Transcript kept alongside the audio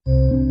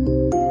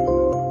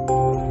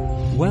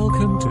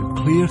Welcome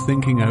to Clear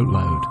Thinking Out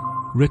Loud,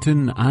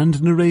 written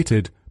and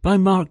narrated by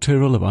Mark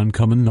Tyrrell of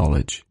Uncommon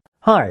Knowledge.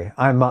 Hi,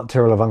 I'm Mark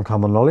Tyrrell of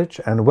Uncommon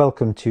Knowledge, and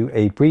welcome to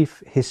a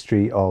brief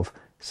history of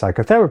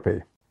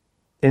psychotherapy.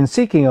 In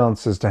seeking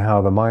answers to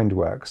how the mind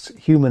works,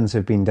 humans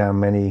have been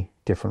down many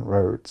different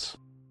roads.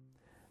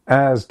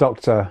 As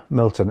Dr.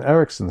 Milton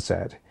Erickson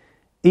said,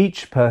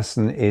 each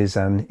person is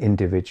an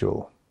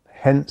individual.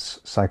 Hence,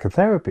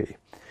 psychotherapy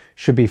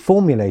should be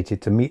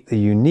formulated to meet the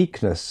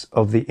uniqueness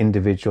of the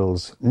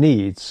individual's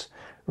needs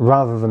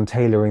rather than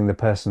tailoring the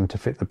person to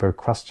fit the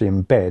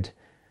Procrustean bed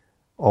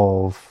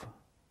of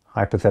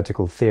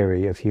hypothetical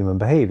theory of human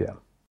behavior.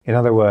 In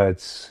other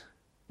words,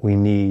 we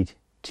need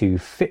to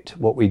fit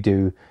what we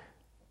do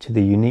to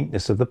the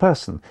uniqueness of the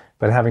person.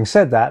 But having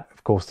said that,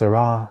 of course, there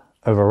are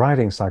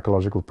overriding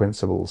psychological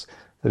principles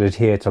that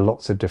adhere to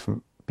lots of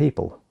different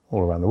people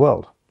all around the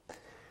world.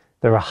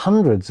 There are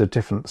hundreds of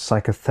different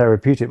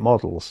psychotherapeutic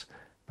models,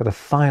 but a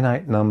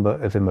finite number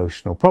of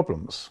emotional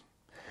problems.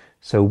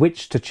 So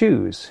which to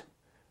choose?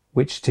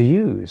 Which to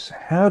use?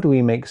 How do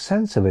we make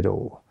sense of it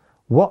all?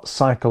 What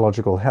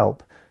psychological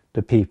help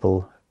do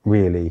people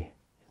really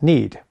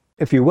need?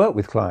 If you work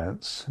with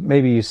clients,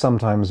 maybe you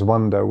sometimes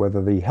wonder whether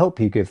the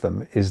help you give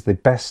them is the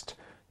best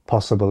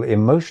possible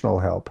emotional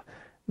help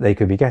they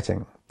could be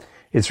getting.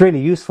 It's really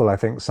useful, I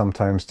think,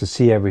 sometimes to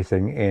see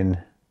everything in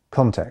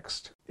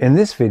context. In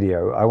this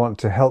video, I want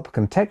to help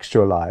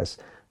contextualize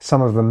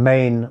some of the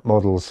main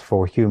models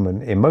for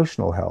human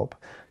emotional help,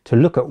 to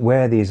look at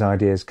where these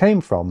ideas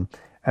came from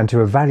and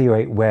to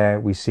evaluate where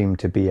we seem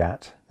to be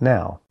at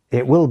now.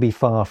 It will be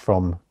far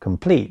from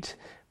complete,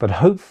 but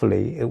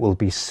hopefully it will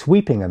be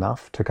sweeping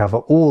enough to cover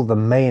all the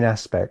main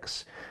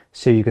aspects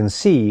so you can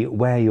see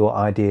where your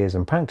ideas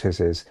and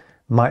practices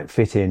might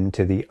fit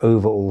into the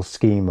overall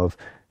scheme of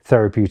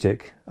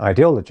therapeutic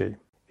ideology.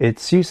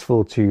 It's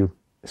useful to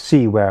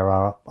see where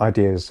our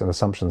ideas and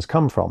assumptions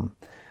come from,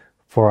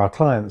 for our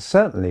clients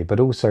certainly,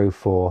 but also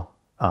for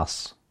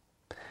us.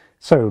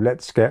 So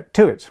let's get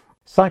to it.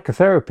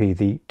 Psychotherapy,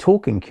 the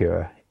talking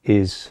cure,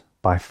 is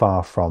by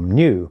far from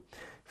new.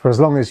 For as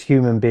long as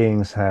human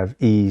beings have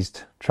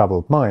eased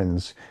troubled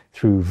minds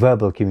through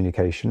verbal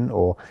communication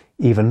or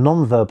even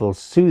non-verbal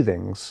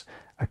soothings,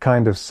 a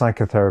kind of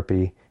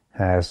psychotherapy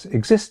has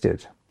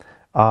existed.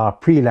 Our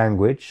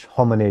pre-language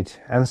hominid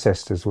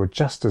ancestors were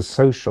just as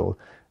social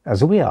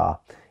as we are,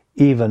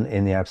 even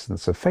in the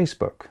absence of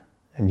Facebook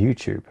and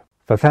YouTube.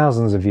 For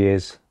thousands of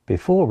years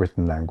before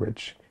written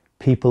language,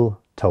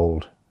 people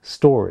told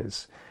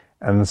stories,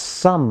 and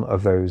some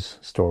of those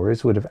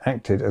stories would have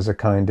acted as a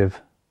kind of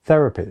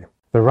therapy.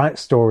 The right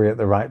story at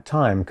the right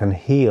time can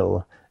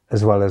heal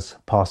as well as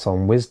pass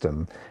on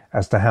wisdom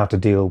as to how to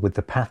deal with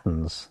the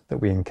patterns that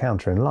we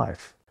encounter in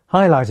life,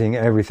 highlighting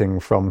everything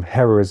from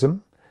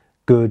heroism,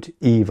 good,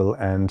 evil,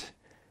 and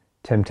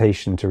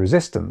temptation to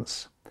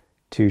resistance,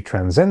 to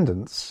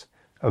transcendence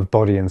of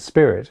body and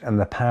spirit and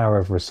the power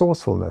of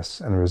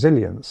resourcefulness and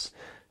resilience.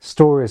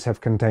 Stories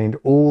have contained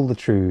all the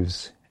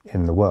truths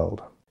in the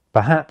world.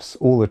 Perhaps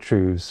all the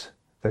truths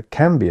that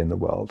can be in the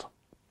world.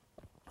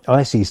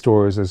 I see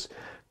stories as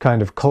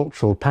kind of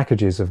cultural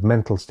packages of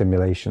mental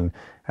stimulation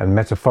and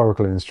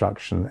metaphorical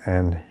instruction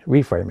and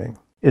reframing.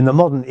 In the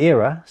modern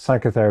era,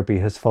 psychotherapy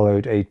has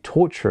followed a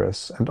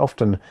tortuous and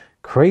often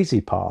crazy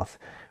path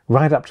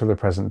right up to the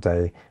present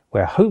day,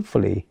 where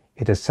hopefully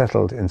it has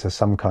settled into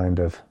some kind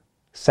of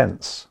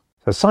sense.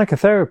 So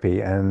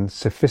psychotherapy and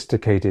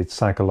sophisticated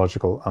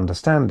psychological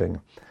understanding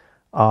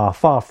are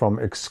far from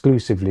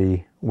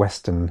exclusively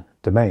Western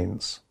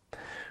domains.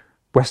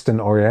 Western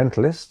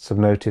Orientalists have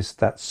noticed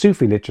that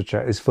Sufi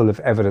literature is full of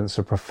evidence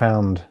of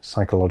profound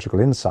psychological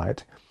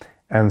insight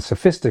and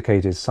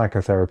sophisticated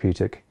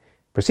psychotherapeutic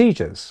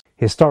procedures.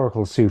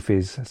 Historical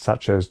Sufis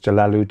such as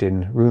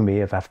Jalaluddin Rumi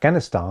of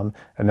Afghanistan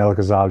and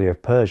El-Ghazali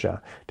of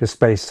Persia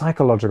display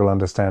psychological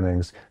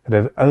understandings that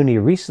have only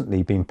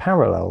recently been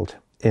paralleled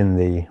in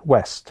the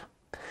West.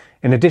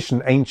 In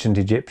addition, ancient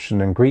Egyptian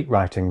and Greek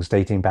writings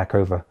dating back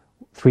over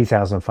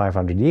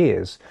 3,500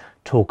 years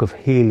talk of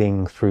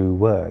healing through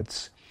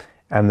words,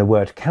 and the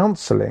word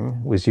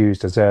counselling was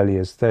used as early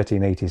as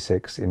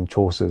 1386 in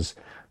Chaucer's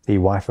The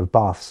Wife of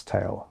Bath's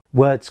Tale.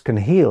 Words can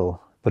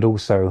heal, but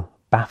also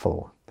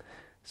baffle.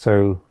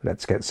 So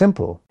let's get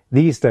simple.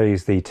 These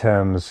days, the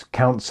terms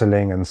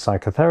counselling and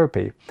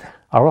psychotherapy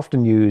are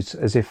often used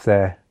as if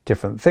they're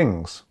different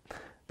things.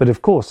 But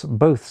of course,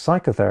 both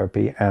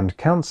psychotherapy and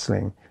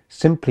counselling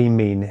simply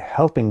mean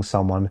helping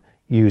someone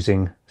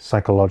using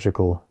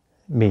psychological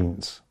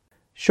means.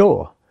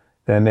 Sure,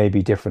 there may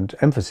be different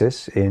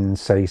emphasis in,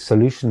 say,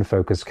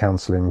 solution-focused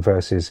counselling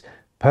versus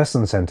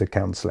person-centred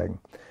counselling,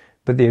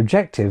 but the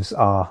objectives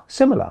are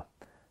similar: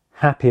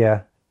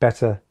 happier,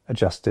 better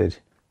adjusted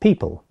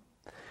people.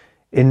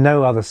 In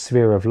no other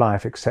sphere of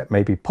life, except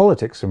maybe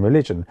politics and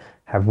religion,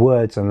 have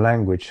words and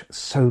language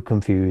so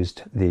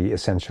confused the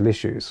essential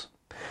issues.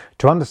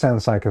 To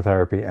understand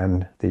psychotherapy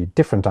and the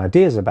different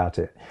ideas about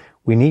it,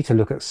 we need to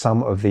look at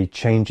some of the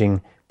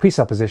changing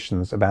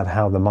presuppositions about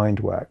how the mind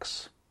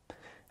works.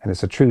 And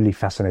it's a truly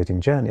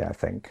fascinating journey, I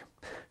think.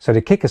 So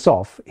to kick us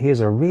off, here's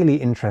a really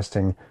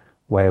interesting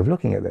way of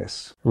looking at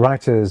this.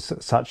 Writers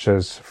such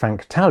as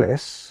Frank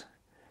Tallis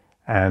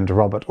and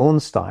Robert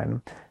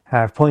Ornstein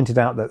have pointed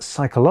out that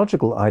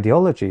psychological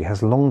ideology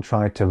has long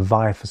tried to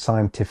vie for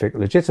scientific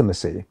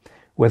legitimacy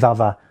with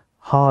other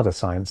harder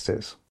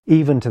sciences,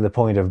 even to the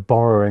point of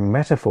borrowing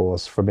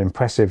metaphors from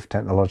impressive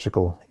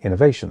technological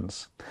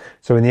innovations.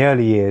 So in the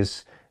early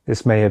years,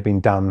 this may have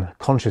been done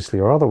consciously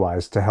or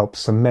otherwise to help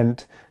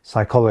cement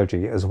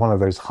psychology as one of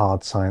those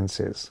hard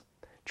sciences,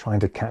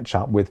 trying to catch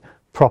up with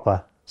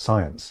proper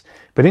science.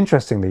 But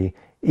interestingly,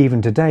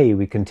 even today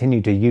we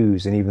continue to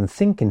use and even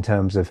think in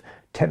terms of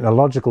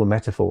technological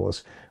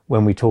metaphors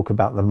when we talk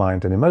about the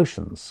mind and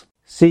emotions.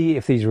 See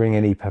if these ring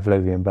any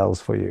Pavlovian bells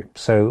for you.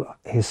 So,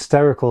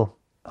 hysterical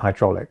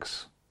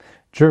hydraulics.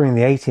 During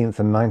the 18th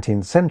and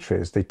 19th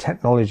centuries, the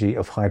technology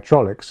of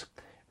hydraulics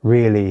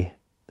really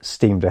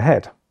steamed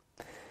ahead.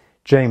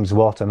 James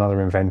Watt and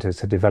other inventors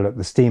had developed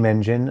the steam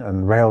engine,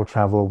 and rail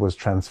travel was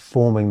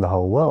transforming the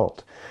whole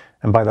world.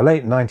 And by the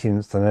late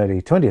 19th and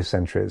early 20th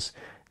centuries,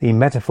 the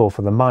metaphor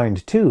for the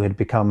mind too had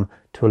become,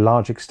 to a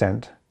large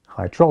extent,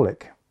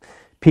 hydraulic.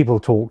 People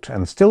talked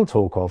and still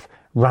talk of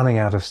running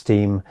out of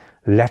steam,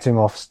 letting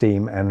off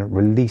steam, and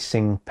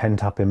releasing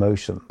pent-up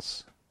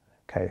emotions.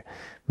 Okay.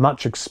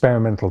 Much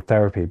experimental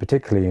therapy,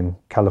 particularly in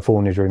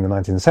California during the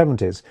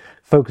 1970s,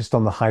 focused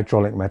on the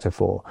hydraulic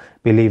metaphor,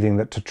 believing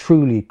that to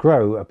truly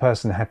grow, a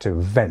person had to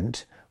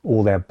vent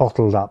all their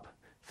bottled up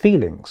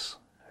feelings.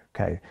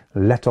 Okay.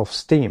 Let off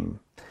steam.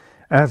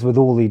 As with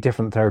all the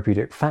different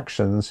therapeutic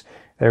factions,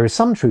 there is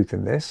some truth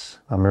in this.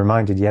 I'm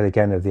reminded yet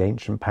again of the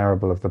ancient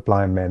parable of the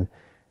blind men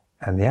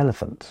and the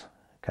elephant.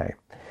 Okay.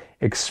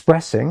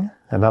 Expressing,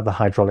 another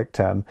hydraulic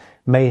term,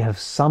 may have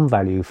some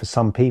value for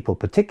some people,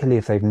 particularly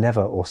if they've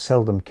never or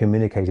seldom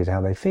communicated how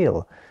they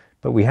feel.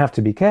 But we have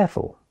to be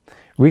careful.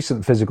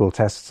 Recent physical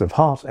tests of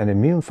heart and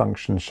immune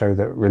function show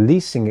that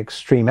releasing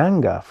extreme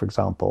anger, for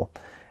example,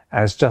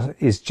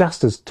 is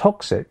just as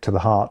toxic to the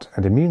heart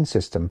and immune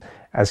system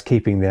as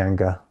keeping the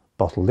anger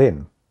bottled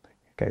in.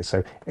 Okay,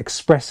 so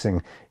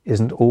expressing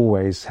isn't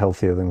always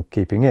healthier than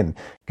keeping in.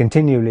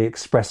 Continually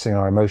expressing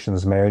our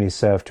emotions may only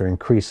serve to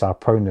increase our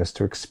proneness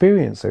to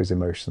experience those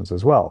emotions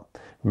as well.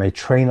 We may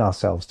train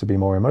ourselves to be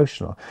more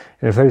emotional.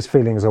 And if those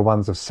feelings are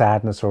ones of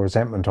sadness or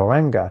resentment or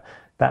anger,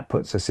 that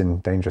puts us in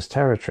dangerous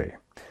territory.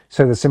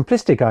 So the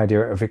simplistic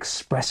idea of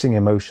expressing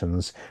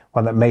emotions,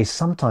 one that may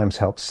sometimes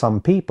help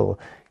some people,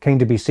 came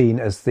to be seen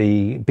as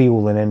the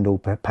be-all and end-all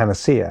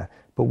panacea,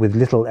 but with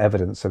little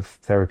evidence of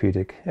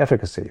therapeutic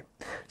efficacy.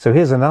 So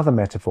here's another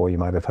metaphor you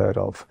might have heard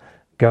of,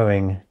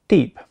 going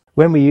deep.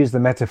 When we use the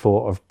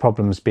metaphor of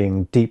problems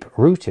being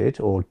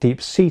deep-rooted or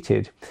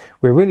deep-seated,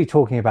 we're really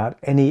talking about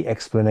any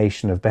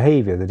explanation of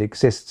behavior that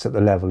exists at the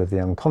level of the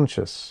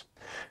unconscious.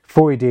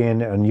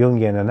 Freudian and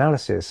Jungian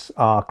analysis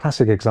are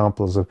classic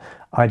examples of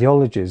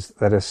ideologies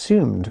that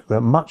assumed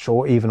that much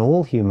or even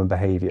all human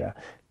behavior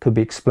could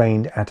be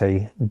explained at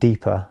a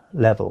deeper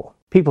level.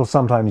 People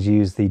sometimes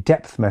use the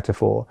depth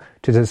metaphor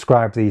to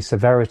describe the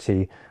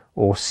severity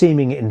or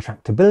seeming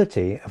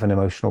intractability of an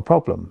emotional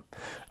problem.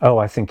 Oh,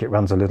 I think it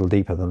runs a little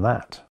deeper than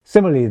that.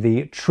 Similarly,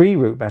 the tree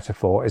root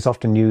metaphor is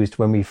often used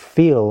when we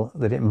feel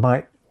that it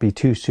might be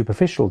too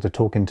superficial to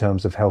talk in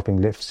terms of helping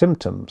lift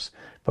symptoms,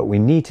 but we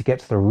need to get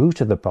to the root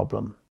of the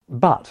problem.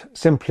 But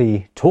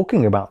simply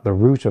talking about the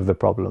root of the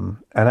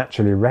problem and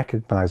actually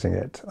recognizing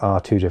it are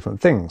two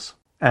different things.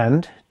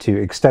 And, to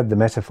extend the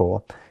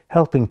metaphor,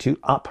 helping to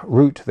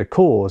uproot the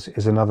cause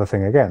is another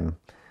thing again.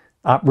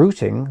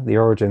 Uprooting the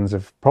origins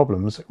of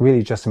problems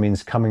really just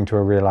means coming to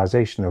a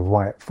realization of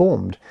why it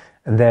formed,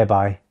 and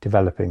thereby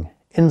developing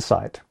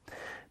insight.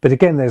 But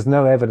again, there's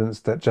no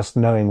evidence that just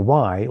knowing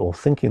why, or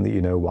thinking that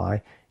you know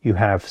why, you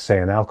have, say,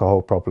 an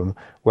alcohol problem,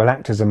 will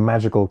act as a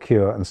magical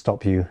cure and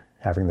stop you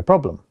having the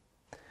problem.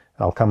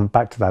 I'll come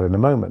back to that in a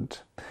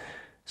moment.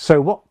 So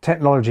what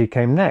technology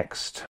came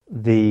next?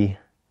 The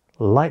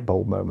light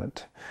bulb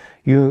moment.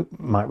 You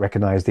might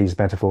recognize these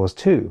metaphors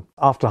too.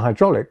 After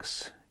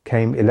hydraulics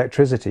came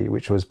electricity,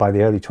 which was by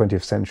the early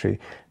 20th century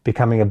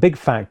becoming a big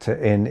factor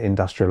in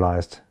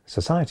industrialized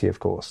society, of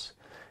course.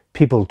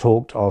 People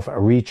talked of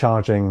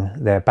recharging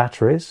their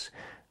batteries,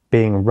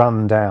 being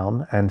run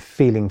down and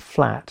feeling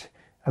flat,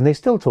 and they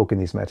still talk in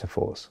these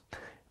metaphors.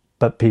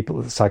 But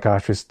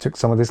psychiatrists took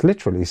some of this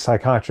literally.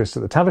 Psychiatrists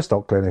at the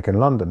Tavistock Clinic in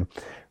London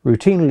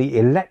routinely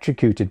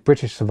electrocuted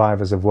British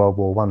survivors of World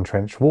War I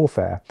trench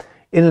warfare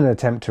in an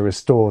attempt to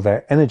restore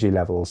their energy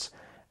levels,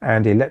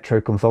 and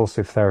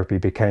electroconvulsive therapy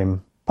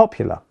became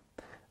popular.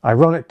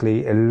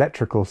 Ironically,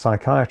 electrical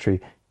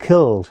psychiatry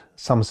killed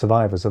some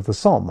survivors of the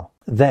Somme.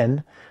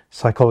 Then,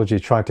 psychology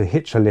tried to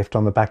hitch a lift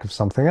on the back of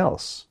something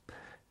else.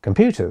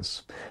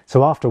 Computers.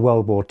 So after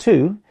World War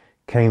II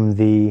came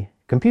the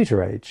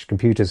computer age.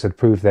 Computers had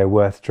proved their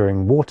worth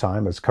during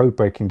wartime as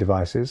code-breaking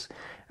devices,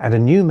 and a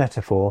new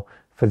metaphor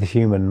for the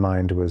human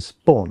mind was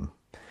born.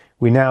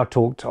 We now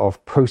talked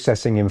of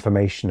processing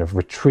information, of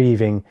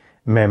retrieving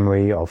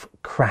memory, of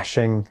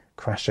crashing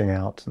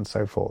out, and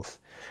so forth.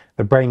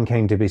 The brain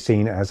came to be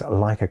seen as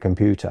like a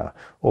computer,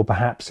 or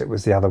perhaps it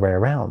was the other way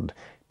around.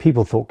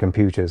 People thought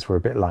computers were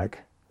a bit like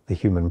the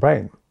human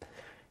brain.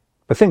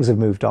 But things have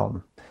moved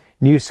on.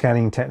 New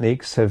scanning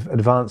techniques have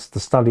advanced the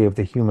study of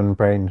the human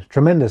brain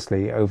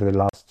tremendously over the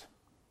last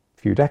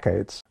few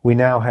decades. We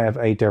now have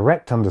a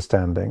direct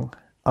understanding,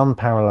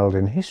 unparalleled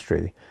in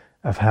history,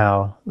 of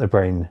how the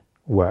brain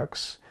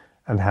works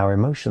and how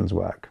emotions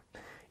work.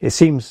 It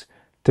seems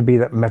to be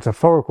that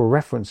metaphorical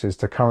references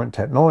to current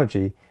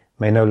technology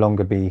may no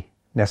longer be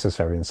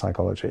necessary in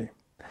psychology.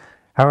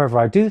 However,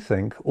 I do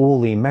think all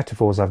the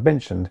metaphors I've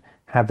mentioned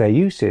had their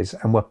uses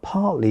and were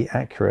partly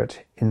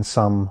accurate in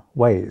some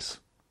ways.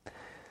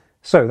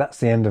 So that's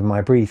the end of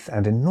my brief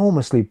and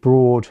enormously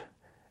broad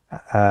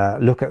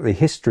look at the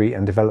history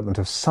and development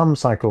of some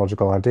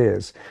psychological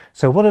ideas.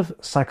 So what of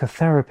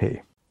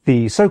psychotherapy?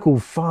 The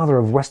so-called father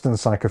of Western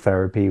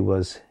psychotherapy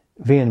was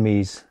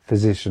Viennese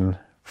physician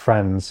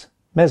Franz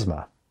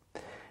Mesmer.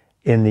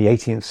 In the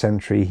 18th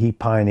century, he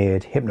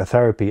pioneered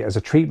hypnotherapy as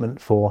a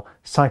treatment for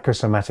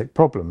psychosomatic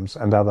problems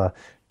and other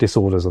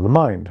disorders of the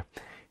mind.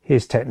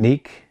 His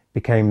technique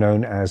became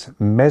known as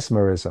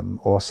mesmerism,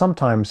 or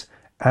sometimes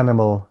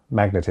animal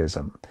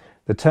magnetism.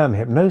 The term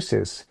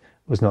hypnosis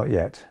was not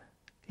yet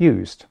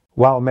used.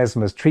 While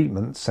Mesmer's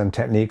treatments and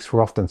techniques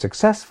were often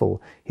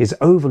successful, his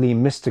overly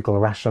mystical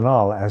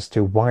rationale as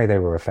to why they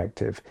were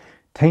effective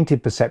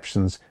tainted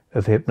perceptions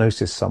of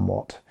hypnosis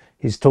somewhat.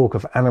 His talk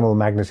of animal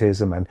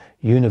magnetism and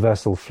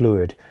universal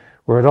fluid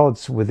were at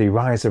odds with the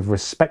rise of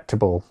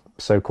respectable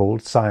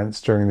so-called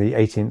science during the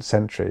 18th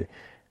century,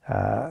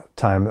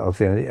 time of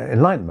the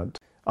Enlightenment.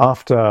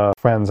 After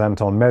Franz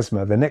Anton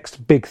Mesmer, the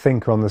next big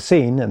thinker on the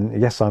scene, and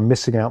yes, I'm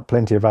missing out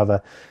plenty of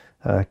other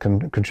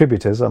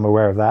contributors, I'm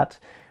aware of that,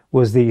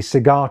 was the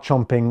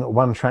cigar-chomping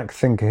one-track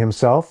thinker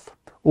himself,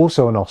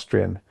 also an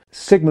Austrian.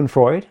 Sigmund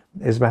Freud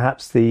is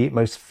perhaps the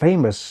most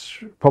famous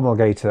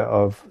promulgator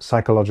of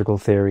psychological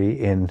theory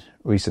in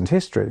recent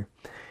history.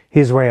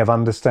 His way of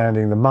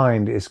understanding the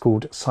mind is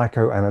called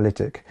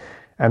psychoanalytic,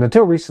 and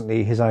until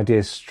recently his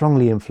ideas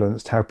strongly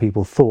influenced how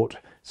people thought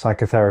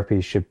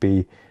psychotherapy should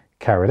be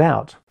carried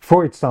out.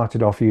 Freud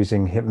started off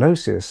using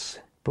hypnosis,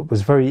 but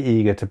was very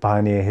eager to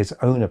pioneer his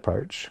own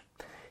approach.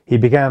 He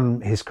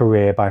began his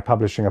career by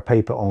publishing a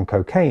paper on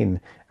cocaine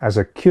as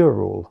a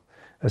cure-all,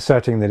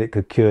 asserting that it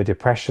could cure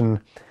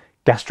depression,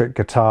 gastric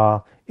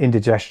catarrh,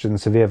 indigestion,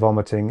 severe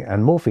vomiting,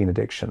 and morphine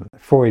addiction.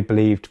 Freud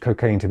believed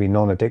cocaine to be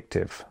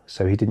non-addictive,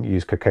 so he didn't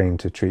use cocaine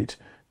to treat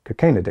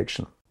cocaine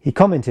addiction. He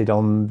commented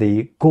on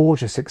the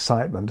gorgeous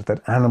excitement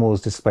that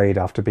animals displayed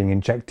after being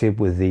injected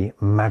with the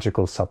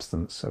magical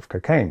substance of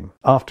cocaine.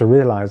 After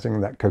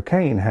realizing that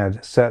cocaine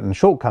had certain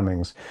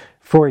shortcomings,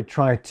 Freud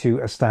tried to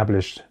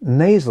establish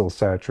nasal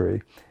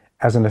surgery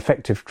as an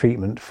effective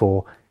treatment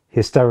for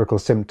hysterical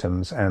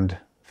symptoms and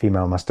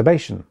female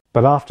masturbation.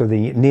 But after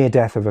the near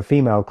death of a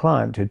female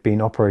client who'd been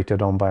operated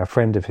on by a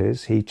friend of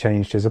his, he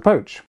changed his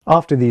approach.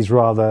 After these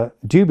rather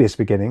dubious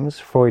beginnings,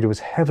 Freud was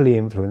heavily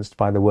influenced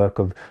by the work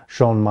of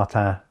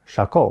Jean-Martin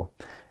Charcot,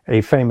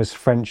 a famous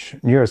French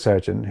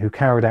neurosurgeon who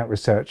carried out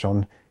research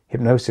on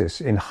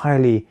hypnosis in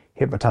highly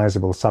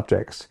hypnotizable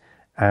subjects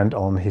and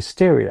on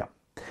hysteria.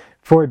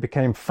 Freud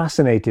became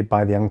fascinated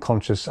by the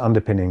unconscious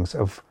underpinnings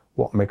of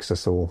what makes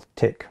us all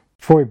tick.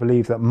 Freud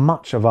believed that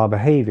much of our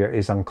behavior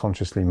is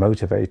unconsciously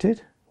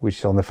motivated,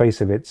 which on the face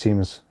of it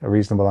seems a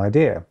reasonable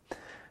idea.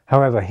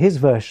 However, his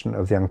version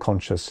of the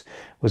unconscious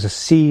was a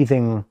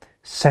seething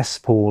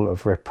cesspool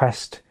of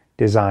repressed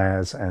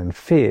desires and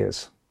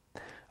fears.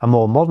 A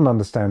more modern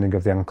understanding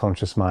of the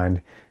unconscious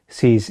mind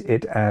sees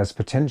it as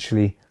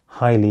potentially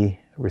highly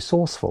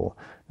resourceful,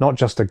 not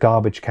just a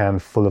garbage can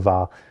full of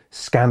our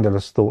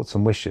scandalous thoughts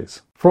and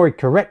wishes. Freud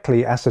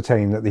correctly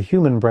ascertained that the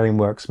human brain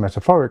works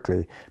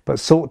metaphorically, but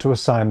sought to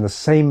assign the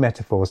same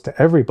metaphors to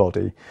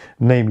everybody,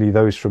 namely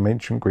those from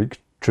ancient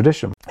Greek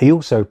tradition. He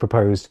also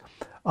proposed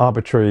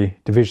arbitrary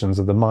divisions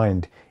of the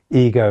mind: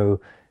 ego,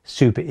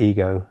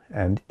 superego,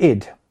 and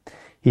id.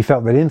 He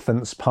felt that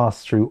infants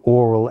passed through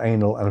oral,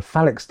 anal, and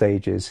phallic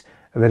stages,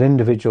 and that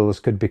individuals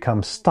could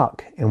become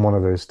stuck in one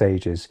of those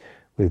stages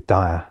with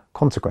dire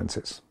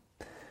consequences.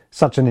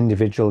 Such an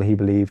individual, he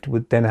believed,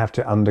 would then have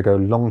to undergo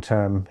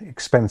long-term,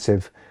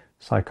 expensive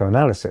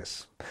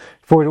psychoanalysis.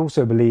 Freud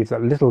also believed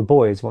that little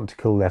boys want to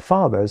kill their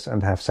fathers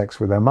and have sex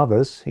with their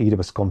mothers,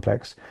 Oedipus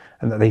complex,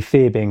 and that they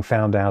fear being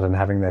found out and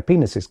having their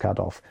penises cut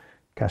off,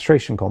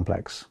 castration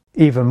complex.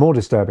 Even more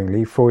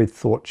disturbingly, Freud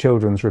thought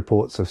children's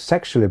reports of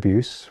sexual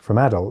abuse from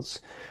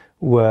adults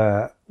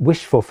were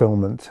wish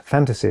fulfillment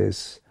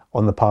fantasies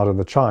on the part of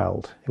the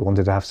child who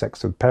wanted to have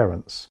sex with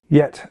parents.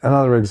 Yet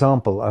another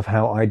example of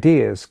how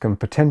ideas can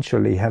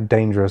potentially have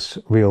dangerous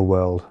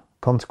real-world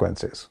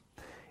consequences.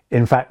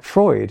 In fact,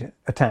 Freud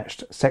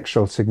attached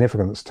sexual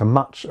significance to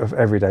much of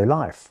everyday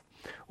life.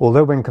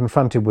 Although when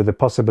confronted with the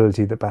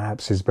possibility that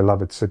perhaps his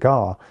beloved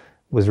cigar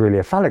was really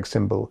a phallic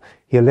symbol,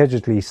 he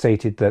allegedly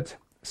stated that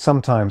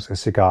sometimes a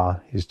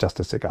cigar is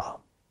just a cigar.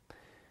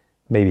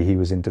 Maybe he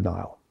was in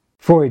denial.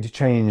 Freud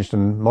changed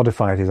and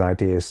modified his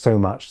ideas so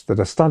much that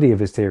a study of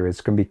his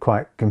theories can be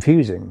quite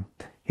confusing.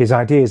 His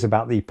ideas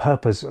about the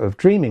purpose of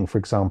dreaming, for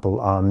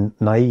example, are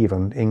naive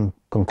and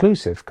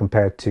inconclusive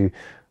compared to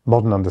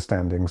modern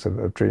understandings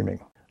of dreaming.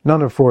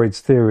 None of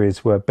Freud's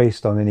theories were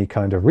based on any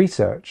kind of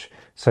research,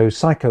 so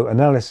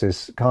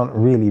psychoanalysis can't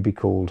really be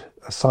called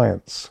a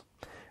science.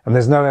 And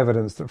there's no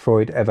evidence that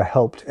Freud ever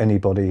helped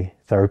anybody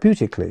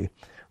therapeutically,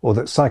 or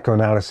that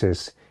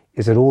psychoanalysis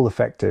is at all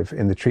effective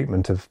in the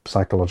treatment of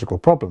psychological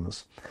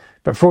problems.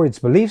 But Freud's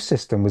belief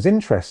system was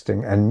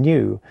interesting and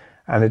new,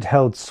 and it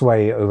held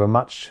sway over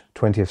much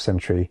 20th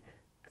century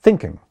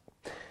thinking.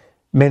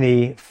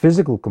 Many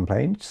physical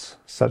complaints,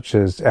 such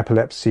as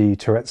epilepsy,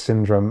 Tourette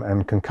syndrome,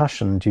 and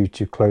concussion due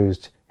to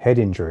closed head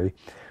injury,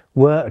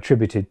 were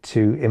attributed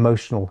to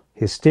emotional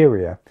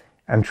hysteria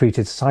and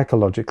treated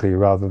psychologically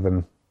rather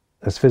than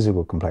as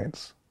physical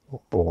complaints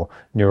or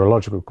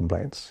neurological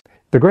complaints.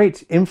 The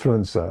great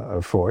influencer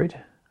of Freud,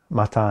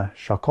 Martin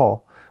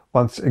Charcot,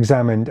 once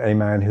examined a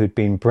man who'd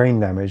been brain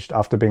damaged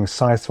after being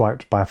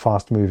sideswiped by a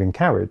fast-moving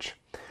carriage.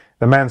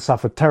 The man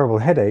suffered terrible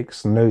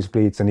headaches,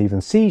 nosebleeds, and even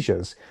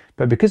seizures,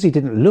 but because he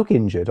didn't look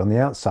injured on the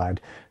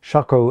outside,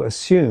 Charcot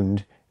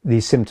assumed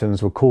these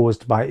symptoms were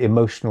caused by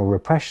emotional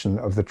repression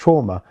of the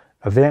trauma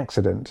of the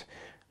accident,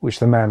 which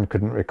the man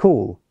couldn't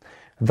recall.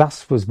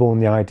 Thus was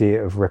born the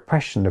idea of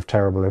repression of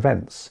terrible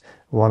events,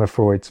 one of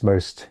Freud's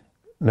most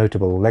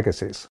notable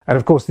legacies. And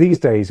of course, these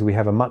days we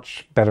have a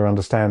much better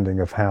understanding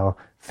of how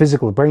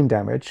physical brain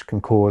damage can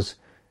cause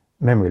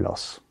memory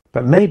loss.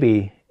 But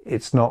maybe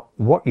it's not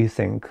what you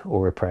think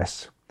or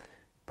repress,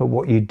 but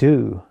what you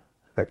do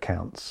that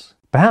counts.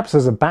 Perhaps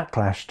as a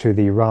backlash to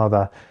the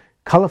rather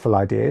colourful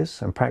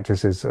ideas and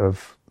practices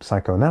of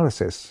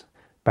psychoanalysis,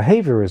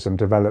 behaviourism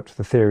developed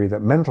the theory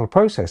that mental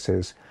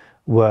processes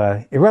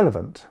were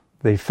irrelevant,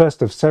 the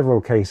first of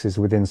several cases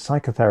within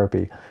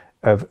psychotherapy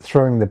of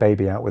throwing the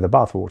baby out with the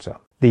bathwater.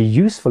 The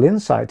useful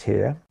insight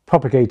here,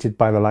 propagated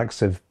by the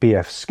likes of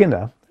B.F.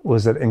 Skinner,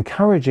 was that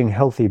encouraging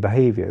healthy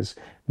behaviours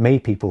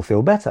made people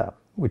feel better,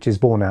 which is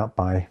borne out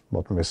by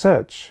modern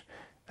research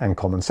and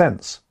common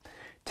sense.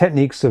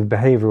 Techniques of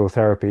behavioural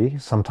therapy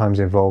sometimes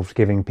involved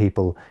giving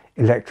people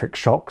electric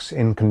shocks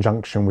in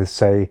conjunction with,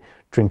 say,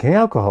 drinking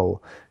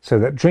alcohol, so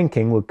that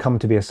drinking would come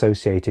to be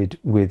associated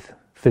with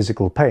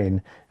physical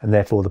pain and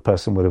therefore the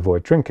person would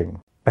avoid drinking.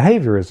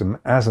 Behaviourism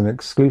as an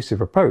exclusive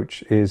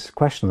approach is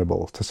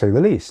questionable, to say the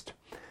least.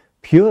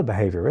 Pure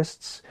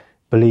behaviourists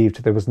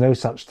believed there was no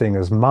such thing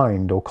as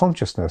mind or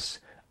consciousness,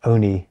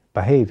 only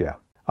behaviour.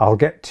 I'll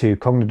get to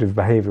cognitive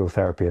behavioural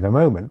therapy in a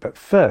moment, but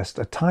first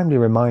a timely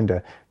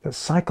reminder that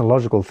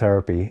psychological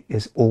therapy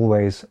is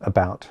always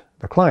about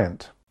the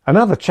client.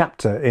 Another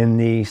chapter in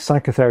the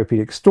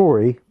psychotherapeutic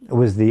story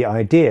was the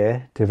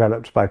idea,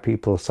 developed by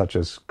people such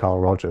as Carl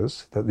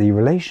Rogers, that the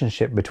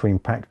relationship between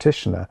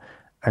practitioner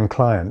and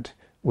client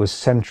was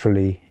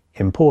centrally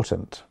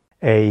important.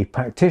 A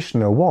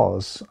practitioner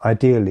was,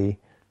 ideally,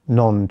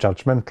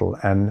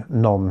 non-judgmental and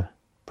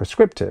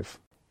non-prescriptive.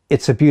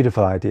 It's a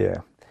beautiful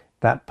idea.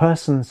 That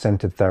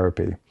person-centered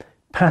therapy,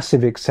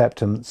 passive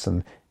acceptance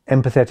and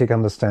empathetic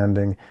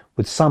understanding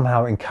would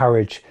somehow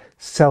encourage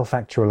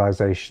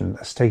self-actualization,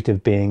 a state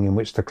of being in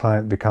which the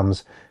client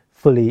becomes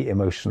fully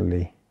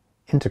emotionally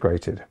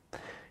integrated.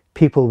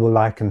 People were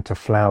likened to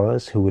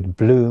flowers who would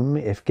bloom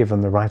if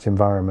given the right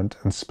environment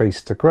and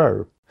space to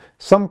grow.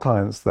 Some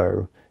clients,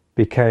 though,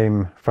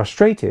 became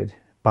frustrated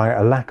by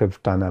a lack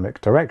of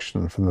dynamic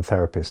direction from the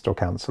therapist or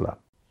counsellor.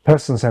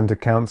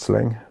 Person-centered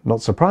counselling,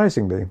 not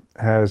surprisingly,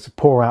 has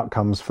poor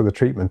outcomes for the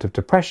treatment of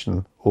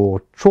depression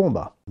or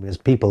trauma, as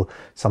people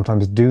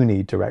sometimes do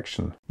need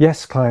direction.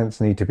 Yes, clients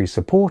need to be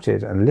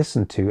supported and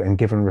listened to and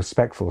given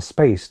respectful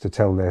space to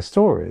tell their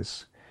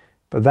stories,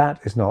 but that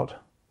is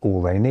not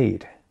all they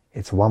need.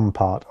 It's one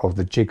part of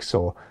the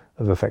jigsaw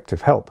of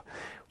effective help.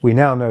 We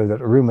now know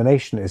that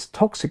rumination is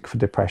toxic for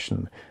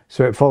depression,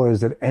 so it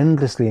follows that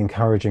endlessly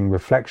encouraging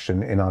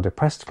reflection in our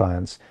depressed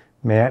clients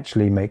may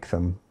actually make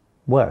them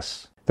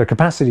worse. The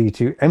capacity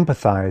to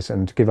empathise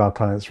and give our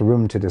clients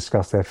room to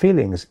discuss their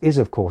feelings is,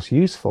 of course,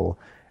 useful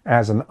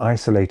as an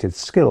isolated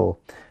skill,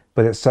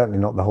 but it's certainly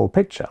not the whole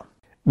picture.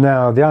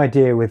 Now, the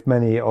idea with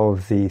many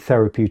of the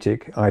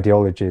therapeutic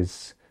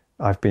ideologies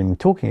I've been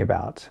talking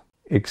about,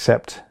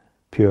 except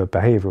pure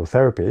behavioural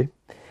therapy,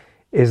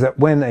 is that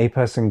when a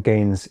person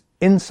gains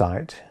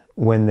insight,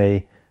 when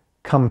they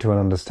come to an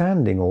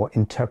understanding or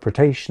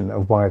interpretation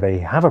of why they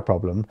have a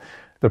problem,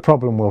 the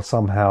problem will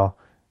somehow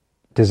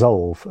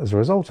dissolve as a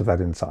result of that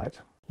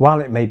insight.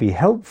 While it may be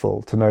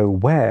helpful to know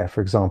where,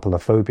 for example, a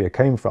phobia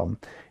came from,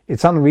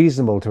 it's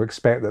unreasonable to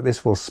expect that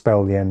this will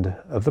spell the end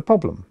of the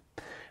problem.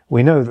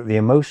 We know that the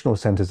emotional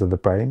centres of the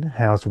brain,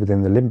 housed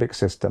within the limbic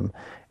system,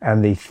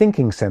 and the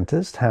thinking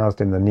centres,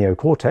 housed in the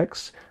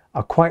neocortex,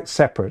 are quite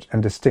separate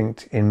and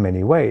distinct in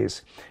many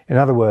ways. In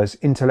other words,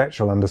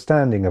 intellectual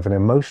understanding of an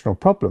emotional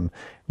problem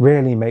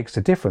rarely makes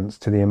a difference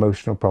to the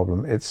emotional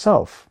problem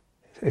itself,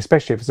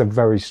 especially if it's a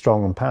very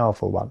strong and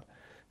powerful one,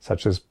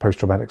 such as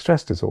post-traumatic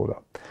stress disorder.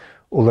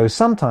 Although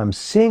sometimes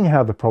seeing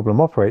how the problem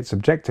operates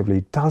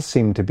objectively does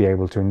seem to be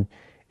able to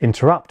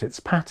interrupt its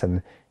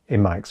pattern,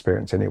 in my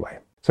experience anyway.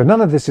 So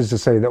none of this is to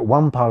say that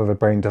one part of the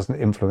brain doesn't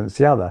influence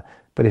the other,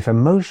 but if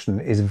emotion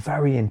is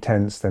very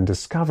intense, then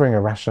discovering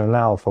a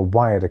rationale for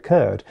why it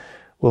occurred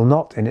will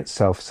not in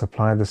itself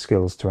supply the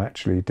skills to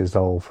actually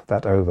dissolve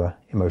that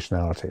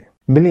over-emotionality.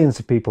 Millions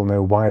of people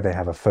know why they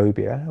have a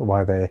phobia,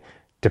 why they're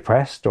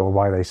depressed, or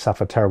why they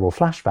suffer terrible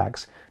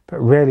flashbacks, but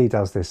rarely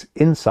does this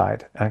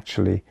insight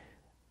actually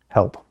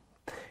help.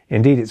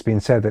 Indeed, it's been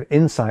said that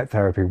insight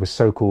therapy was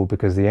so called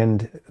because the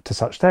end to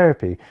such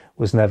therapy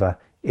was never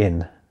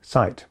in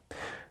sight.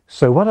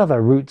 So what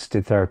other routes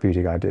did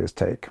therapeutic ideas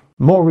take?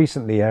 More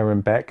recently,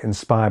 Aaron Beck,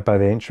 inspired by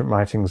the ancient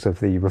writings of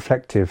the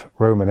reflective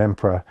Roman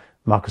emperor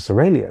Marcus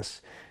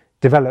Aurelius,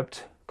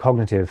 developed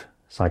cognitive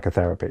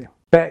psychotherapy.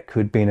 Beck,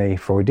 who'd been a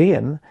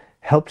Freudian,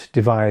 helped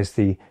devise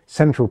the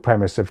central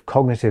premise of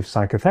cognitive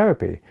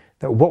psychotherapy,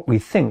 that what we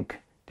think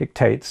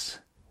dictates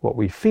what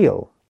we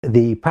feel.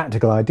 The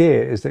practical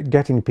idea is that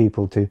getting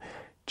people to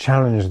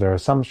challenge their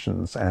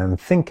assumptions and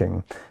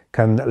thinking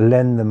can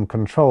lend them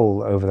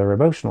control over their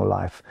emotional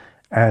life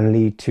and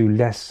lead to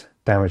less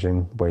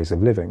damaging ways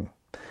of living.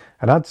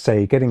 And I'd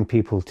say getting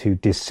people to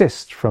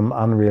desist from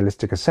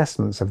unrealistic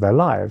assessments of their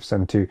lives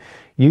and to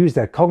use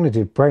their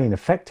cognitive brain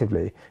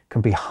effectively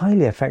can be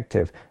highly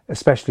effective,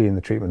 especially in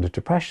the treatment of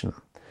depression.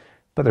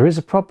 But there is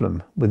a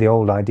problem with the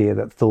old idea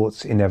that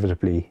thoughts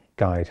inevitably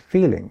guide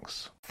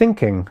feelings.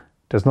 Thinking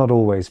does not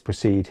always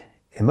precede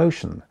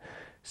emotion.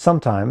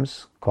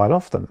 Sometimes, quite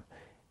often,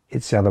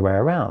 it's the other way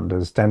around,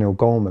 as Daniel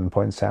Goleman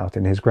points out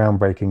in his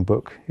groundbreaking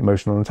book,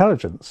 Emotional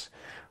Intelligence.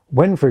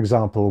 When, for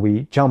example,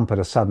 we jump at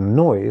a sudden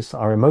noise,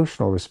 our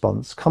emotional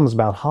response comes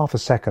about half a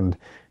second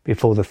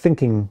before the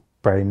thinking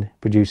brain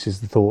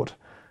produces the thought,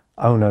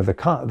 oh no, the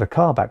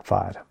car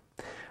backfired.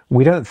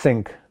 We don't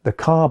think the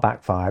car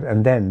backfired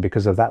and then,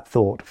 because of that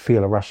thought,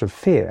 feel a rush of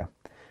fear.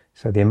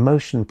 So the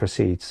emotion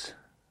precedes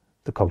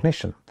the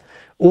cognition.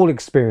 All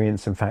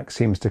experience, in fact,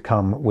 seems to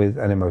come with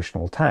an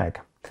emotional tag.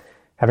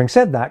 Having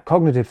said that,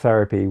 cognitive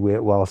therapy,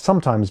 while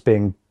sometimes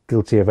being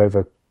guilty of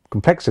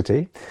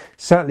over-complexity,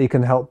 certainly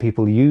can help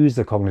people use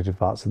the cognitive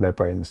parts of their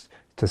brains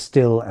to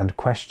still and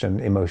question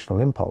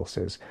emotional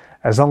impulses,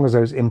 as long as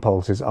those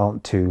impulses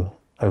aren't too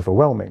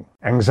overwhelming.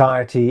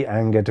 Anxiety,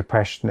 anger,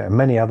 depression, and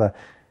many other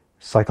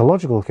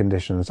psychological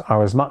conditions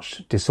are as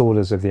much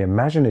disorders of the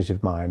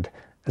imaginative mind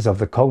as of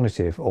the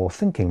cognitive or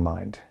thinking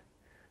mind,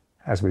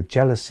 as with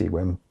jealousy,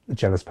 when the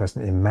jealous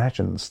person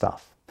imagines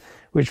stuff.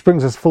 Which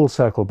brings us full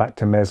circle back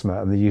to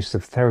Mesmer and the use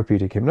of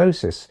therapeutic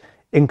hypnosis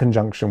in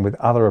conjunction with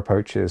other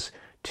approaches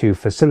to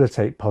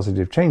facilitate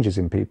positive changes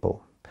in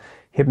people.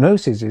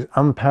 Hypnosis is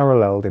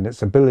unparalleled in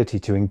its ability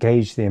to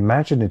engage the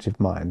imaginative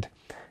mind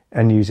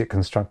and use it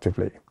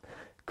constructively.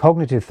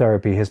 Cognitive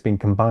therapy has been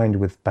combined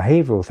with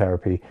behavioral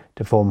therapy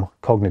to form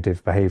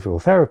cognitive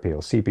behavioral therapy, or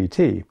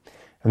CBT,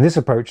 and this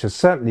approach has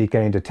certainly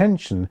gained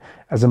attention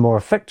as a more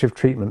effective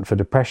treatment for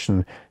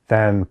depression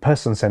than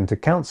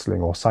person-centered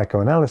counseling or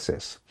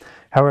psychoanalysis.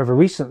 However,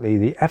 recently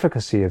the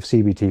efficacy of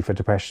CBT for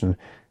depression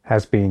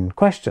has been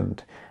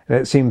questioned, and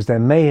it seems there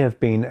may have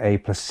been a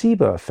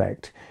placebo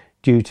effect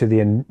due to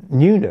the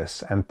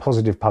newness and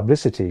positive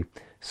publicity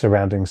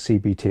surrounding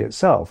CBT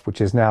itself,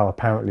 which is now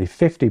apparently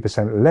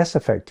 50% less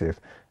effective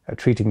at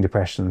treating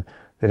depression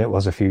than it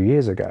was a few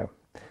years ago.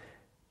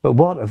 But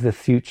what of the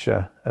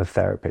future of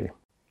therapy?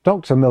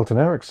 Dr. Milton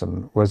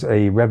Erickson was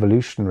a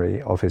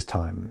revolutionary of his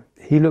time.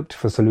 He looked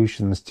for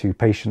solutions to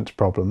patient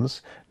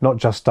problems, not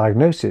just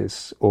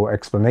diagnoses or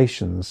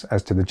explanations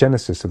as to the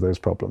genesis of those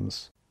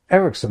problems.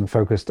 Erickson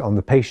focused on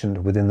the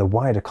patient within the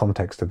wider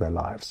context of their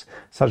lives,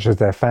 such as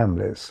their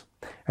families,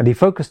 and he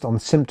focused on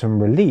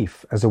symptom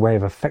relief as a way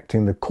of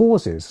affecting the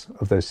causes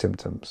of those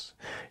symptoms.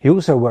 He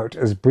also worked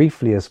as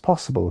briefly as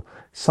possible,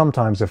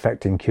 sometimes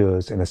affecting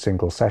cures in a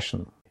single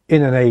session.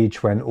 In an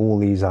age when all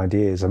these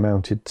ideas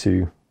amounted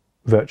to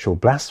virtual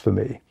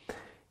blasphemy,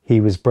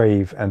 he was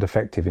brave and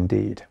effective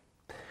indeed.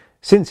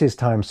 Since his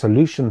time,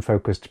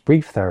 solution-focused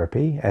brief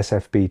therapy,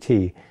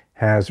 SFBT,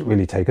 has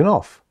really taken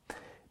off.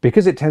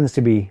 Because it tends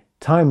to be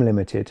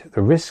time-limited,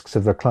 the risks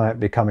of the client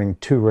becoming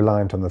too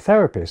reliant on the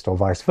therapist, or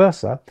vice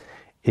versa,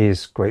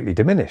 is greatly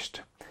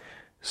diminished.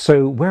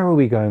 So where are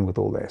we going with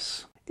all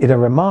this? In a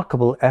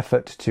remarkable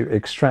effort to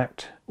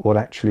extract what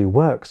actually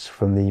works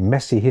from the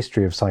messy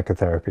history of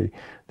psychotherapy,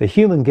 the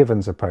Human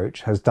Givens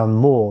approach has done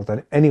more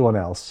than anyone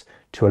else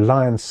to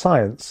align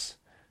science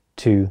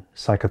to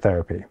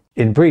psychotherapy.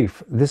 In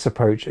brief, this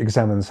approach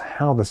examines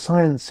how the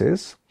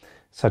sciences,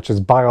 such as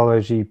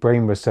biology,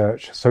 brain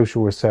research,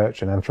 social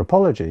research, and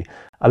anthropology,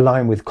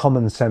 align with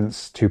common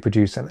sense to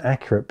produce an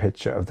accurate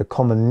picture of the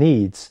common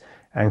needs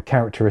and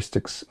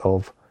characteristics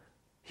of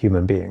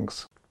human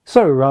beings.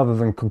 So rather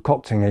than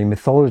concocting a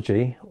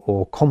mythology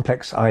or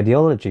complex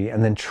ideology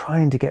and then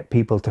trying to get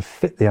people to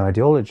fit the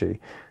ideology,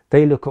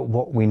 they look at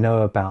what we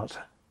know about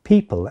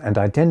people and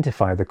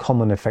identify the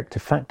common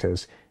effective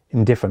factors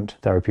in different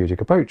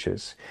therapeutic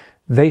approaches.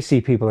 They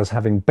see people as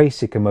having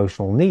basic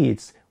emotional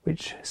needs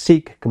which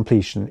seek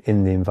completion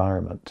in the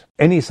environment.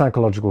 Any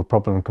psychological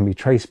problem can be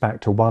traced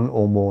back to one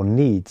or more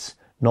needs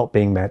not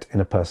being met in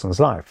a person's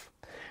life.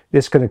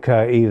 This can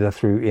occur either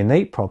through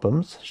innate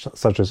problems,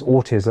 such as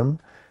autism,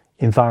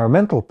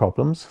 environmental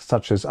problems,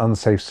 such as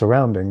unsafe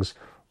surroundings,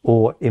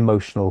 or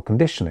emotional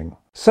conditioning.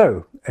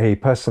 So, a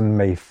person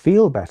may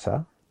feel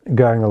better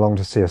going along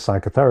to see a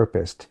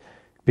psychotherapist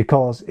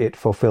because it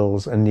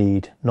fulfills a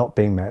need not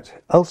being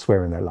met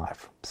elsewhere in their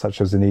life,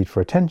 such as a need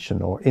for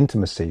attention or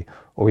intimacy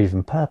or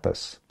even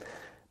purpose.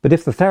 But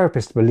if the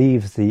therapist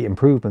believes the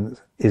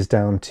improvement is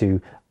down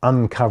to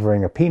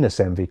uncovering a penis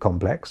envy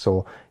complex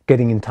or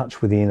getting in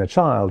touch with the inner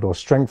child or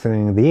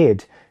strengthening the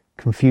id,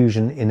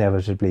 confusion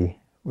inevitably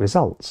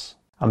results.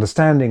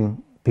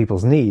 Understanding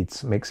people's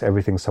needs makes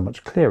everything so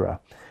much clearer.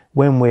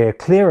 When we're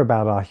clear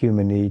about our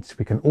human needs,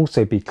 we can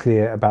also be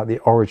clear about the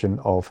origin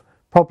of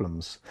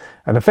problems.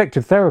 An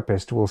effective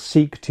therapist will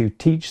seek to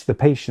teach the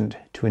patient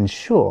to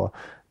ensure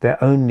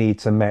their own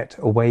needs are met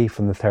away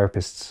from the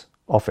therapist's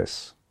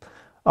office.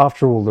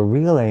 After all, the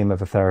real aim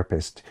of a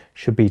therapist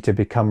should be to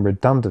become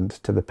redundant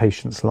to the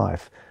patient's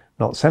life,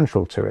 not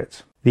central to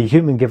it. The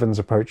human givens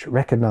approach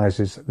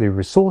recognizes the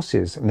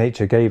resources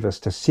nature gave us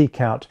to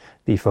seek out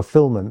the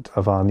fulfillment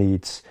of our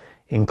needs,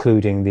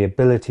 including the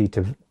ability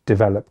to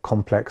develop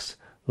complex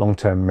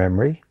long-term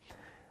memory,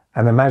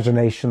 an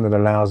imagination that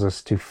allows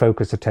us to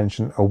focus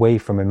attention away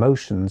from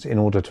emotions in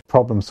order to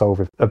problem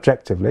solve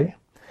objectively,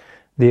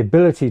 the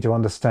ability to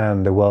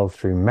understand the world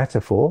through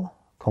metaphor,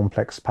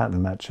 complex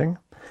pattern matching,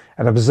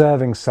 an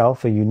observing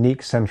self, a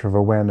unique center of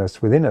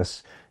awareness within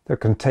us that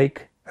can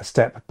take a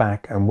step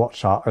back and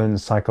watch our own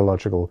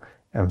psychological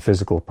and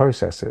physical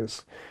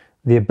processes,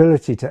 the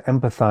ability to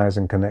empathize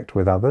and connect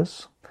with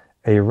others,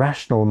 a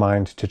rational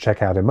mind to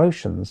check out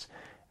emotions,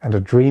 and a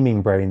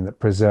dreaming brain that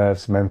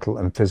preserves mental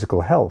and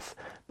physical health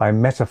by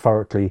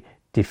metaphorically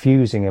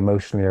diffusing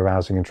emotionally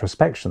arousing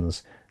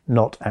introspections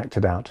not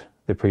acted out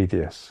the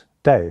previous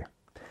day.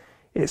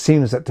 It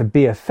seems that to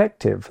be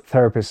effective,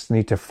 therapists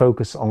need to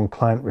focus on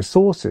client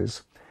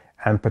resources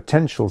and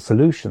potential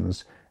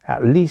solutions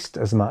at least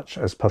as much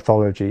as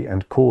pathology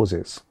and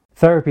causes.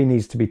 Therapy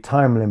needs to be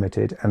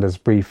time-limited and as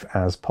brief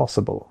as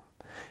possible.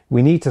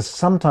 We need to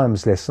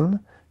sometimes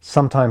listen,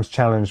 sometimes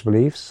challenge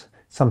beliefs,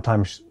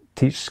 sometimes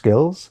teach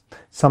skills,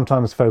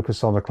 sometimes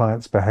focus on the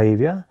client's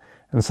behavior,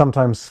 and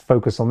sometimes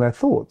focus on their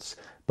thoughts,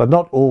 but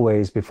not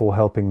always before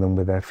helping them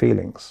with their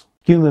feelings.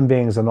 Human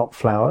beings are not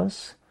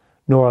flowers,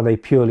 nor are they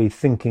purely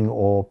thinking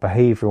or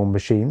behavioral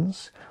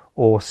machines,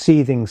 or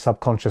seething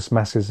subconscious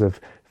masses of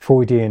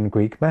Freudian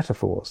Greek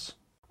metaphors.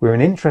 We're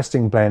an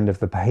interesting blend of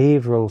the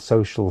behavioral,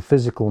 social,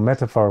 physical,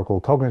 metaphorical,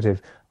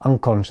 cognitive,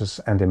 unconscious,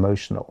 and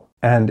emotional.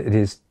 And it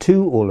is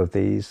to all of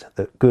these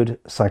that good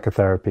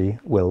psychotherapy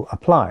will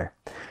apply.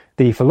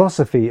 The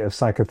philosophy of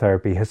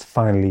psychotherapy has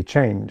finally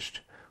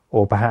changed,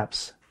 or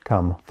perhaps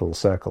come full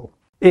circle.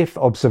 If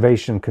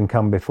observation can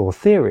come before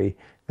theory,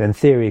 then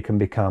theory can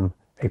become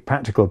a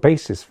practical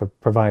basis for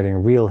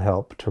providing real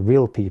help to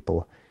real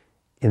people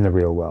in the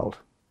real world.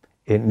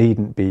 It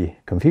needn't be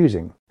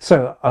confusing.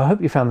 So I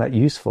hope you found that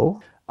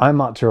useful. I'm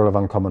Mark Tyrrell of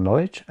Uncommon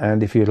Knowledge,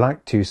 and if you'd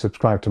like to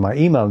subscribe to my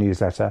email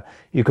newsletter,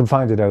 you can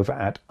find it over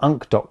at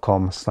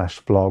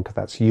unk.com/blog.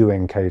 That's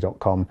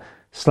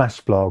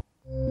unk.com/blog.